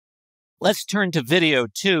Let's turn to video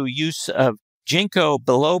 2, use of ginkgo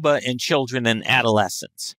biloba in children and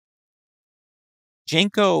adolescents.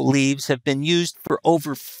 Ginkgo leaves have been used for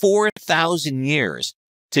over 4,000 years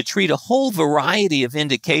to treat a whole variety of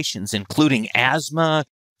indications, including asthma,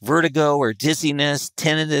 vertigo or dizziness,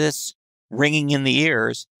 tinnitus, ringing in the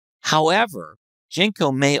ears. However,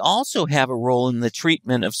 ginkgo may also have a role in the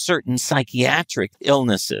treatment of certain psychiatric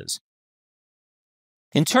illnesses.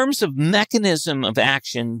 In terms of mechanism of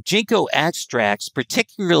action, ginkgo extracts,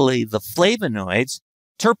 particularly the flavonoids,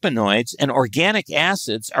 terpenoids, and organic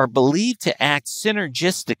acids, are believed to act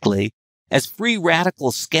synergistically as free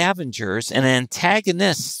radical scavengers and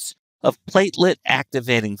antagonists of platelet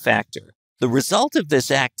activating factor. The result of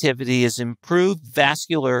this activity is improved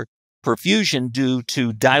vascular perfusion due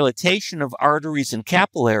to dilatation of arteries and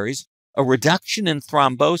capillaries, a reduction in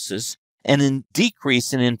thrombosis, and a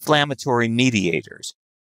decrease in inflammatory mediators.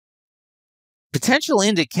 Potential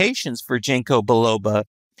indications for ginkgo biloba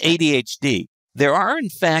ADHD. There are, in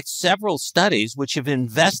fact, several studies which have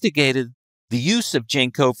investigated the use of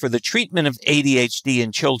ginkgo for the treatment of ADHD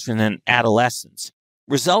in children and adolescents.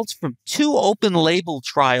 Results from 2 open-label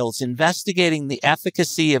trials investigating the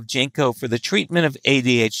efficacy of ginkgo for the treatment of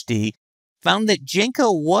ADHD found that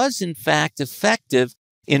ginkgo was, in fact, effective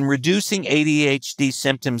in reducing ADHD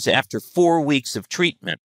symptoms after 4 weeks of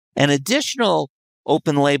treatment. An additional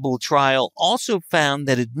open-label trial also found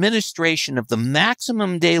that administration of the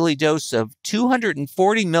maximum daily dose of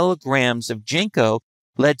 240 milligrams of ginkgo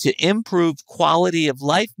led to improved quality of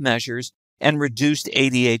life measures and reduced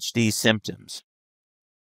ADHD symptoms.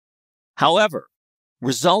 However,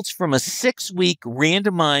 results from a 6-week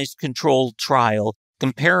randomized controlled trial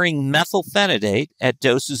comparing methylphenidate at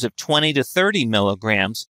doses of 20 to 30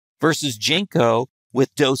 milligrams versus ginkgo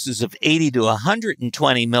with doses of 80 to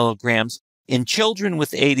 120 milligrams in children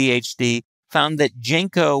with ADHD found that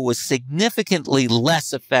ginkgo was significantly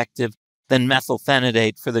less effective than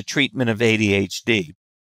methylphenidate for the treatment of ADHD.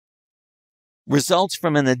 Results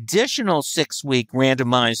from an additional 6-week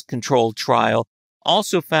randomized controlled trial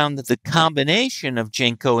also found that the combination of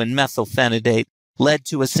ginkgo and methylphenidate led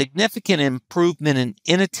to a significant improvement in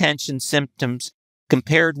inattention symptoms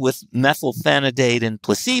compared with methylphenidate and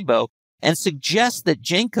placebo, and suggests that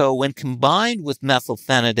ginkgo, when combined with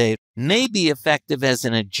methylphenidate, may be effective as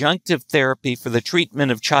an adjunctive therapy for the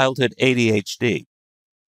treatment of childhood ADHD.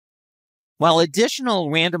 While additional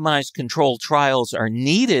randomized controlled trials are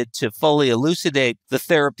needed to fully elucidate the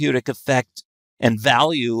therapeutic effect and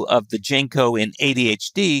value of the ginkgo in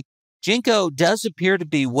ADHD, ginkgo does appear to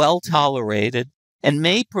be well tolerated and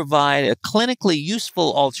may provide a clinically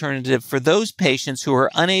useful alternative for those patients who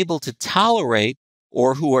are unable to tolerate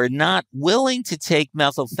or who are not willing to take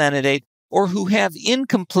methylphenidate or who have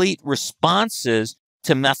incomplete responses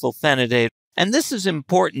to methylphenidate. And this is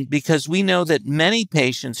important because we know that many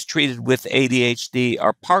patients treated with ADHD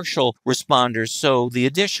are partial responders, so the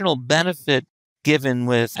additional benefit given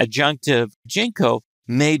with adjunctive ginkgo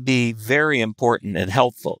may be very important and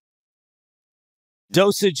helpful.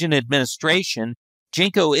 Dosage and administration.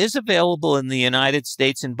 Ginkgo is available in the United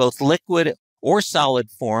States in both liquid or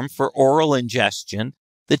solid form for oral ingestion.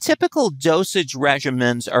 The typical dosage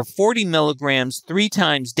regimens are 40 milligrams 3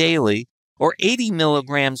 times daily or 80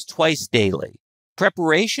 milligrams twice daily.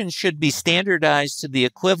 Preparation should be standardized to the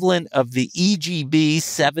equivalent of the EGB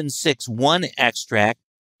 761 extract,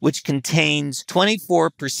 which contains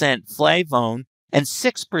 24% flavone and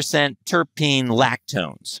 6% terpene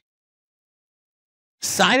lactones.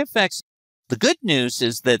 Side effects. The good news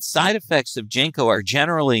is that side effects of ginkgo are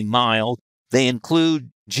generally mild. They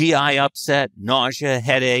include GI upset, nausea,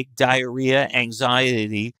 headache, diarrhea,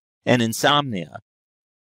 anxiety, and insomnia.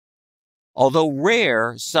 Although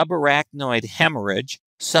rare, subarachnoid hemorrhage,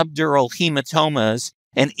 subdural hematomas,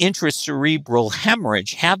 and intracerebral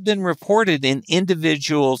hemorrhage have been reported in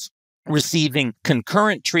individuals receiving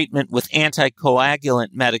concurrent treatment with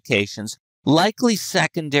anticoagulant medications, likely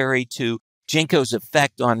secondary to ginkgo's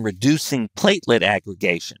effect on reducing platelet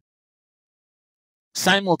aggregation.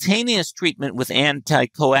 Simultaneous treatment with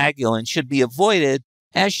anticoagulants should be avoided,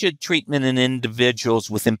 as should treatment in individuals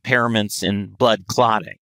with impairments in blood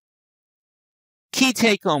clotting. Key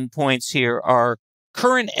take-home points here are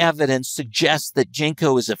current evidence suggests that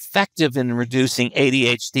ginkgo is effective in reducing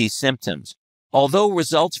ADHD symptoms. Although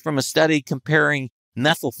results from a study comparing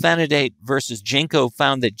methylphenidate versus ginkgo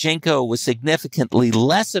found that ginkgo was significantly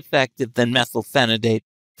less effective than methylphenidate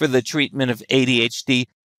for the treatment of ADHD,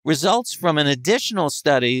 results from an additional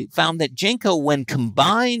study found that ginkgo, when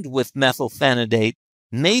combined with methylphenidate,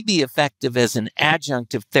 may be effective as an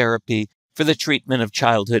adjunctive therapy for the treatment of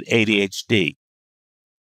childhood ADHD.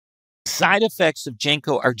 Side effects of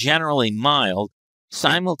ginkgo are generally mild.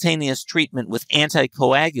 Simultaneous treatment with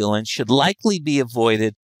anticoagulants should likely be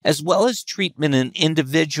avoided, as well as treatment in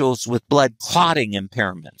individuals with blood clotting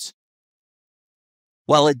impairments.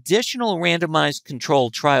 While additional randomized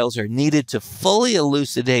controlled trials are needed to fully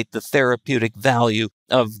elucidate the therapeutic value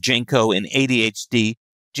of ginkgo in ADHD,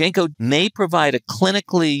 ginkgo may provide a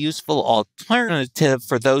clinically useful alternative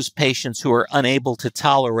for those patients who are unable to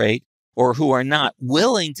tolerate or who are not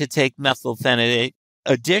willing to take methylphenidate.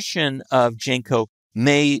 Addition of ginkgo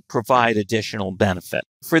may provide additional benefit.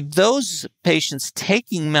 For those patients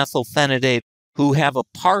taking methylphenidate who have a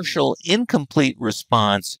partial incomplete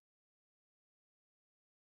response,